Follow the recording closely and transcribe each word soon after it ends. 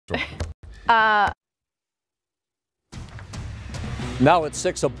story. Now at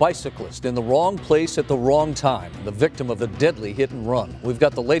 6, a bicyclist in the wrong place at the wrong time, the victim of a deadly hit and run. We've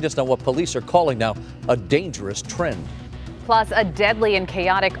got the latest on what police are calling now a dangerous trend. Plus, a deadly and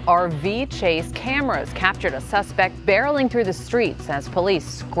chaotic RV chase. Cameras captured a suspect barreling through the streets as police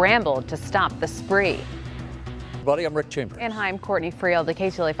scrambled to stop the spree. Everybody, I'm Rick Chambers. And hi, I'm Courtney Friel. The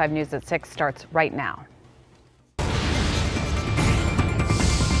KTLA 5 News at 6 starts right now.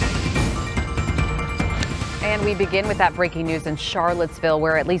 And we begin with that breaking news in Charlottesville,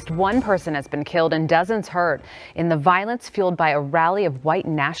 where at least one person has been killed and dozens hurt in the violence fueled by a rally of white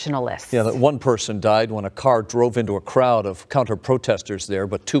nationalists. Yeah, that one person died when a car drove into a crowd of counter-protesters there,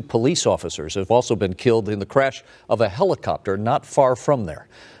 but 2 police officers have also been killed in the crash of a helicopter not far from there.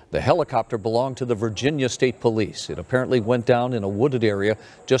 The helicopter belonged to the Virginia State Police. It apparently went down in a wooded area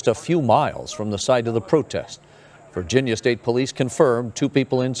just a few miles from the site of the protest. Virginia State Police confirmed 2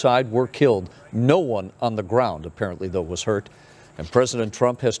 people inside were killed. No one on the ground apparently, though, was hurt. And President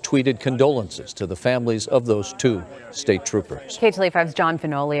Trump has tweeted condolences to the families of those 2 state troopers. KTLA 5's John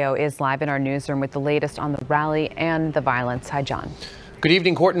Finolio is live in our newsroom with the latest on the rally and the violence. Hi, John. Good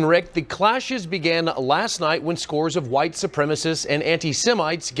evening, Courtney and Rick. The clashes began last night when scores of white supremacists and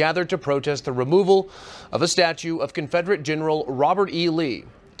anti-Semites gathered to protest the removal of a statue of Confederate General Robert E. Lee.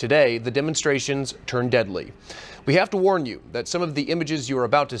 Today, the demonstrations turned deadly. We have to warn you that some of the images you are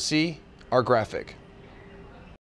about to see are graphic.